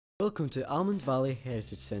Welcome to Almondvalley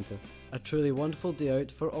Heritage Centre, a truly wonderful day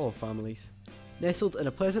out for all families. Nestled in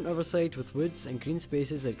a pleasant riverside with woods and green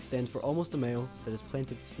spaces that extend for almost a mile, there is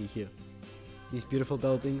plenty to see here. These beautiful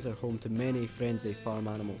buildings are home to many friendly farm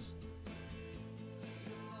animals.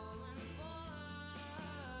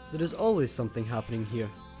 There is always something happening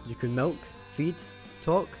here. You can milk, feed,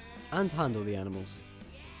 talk, and handle the animals.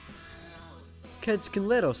 Kids can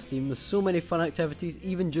let off steam with so many fun activities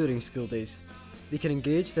even during school days. They can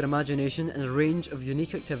engage their imagination in a range of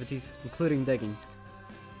unique activities, including digging.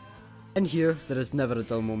 In here, there is never a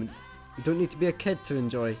dull moment. You don't need to be a kid to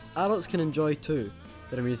enjoy, adults can enjoy too.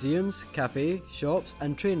 There are museums, cafes, shops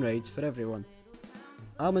and train rides for everyone.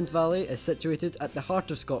 Almondvalley is situated at the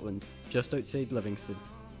heart of Scotland, just outside Livingston.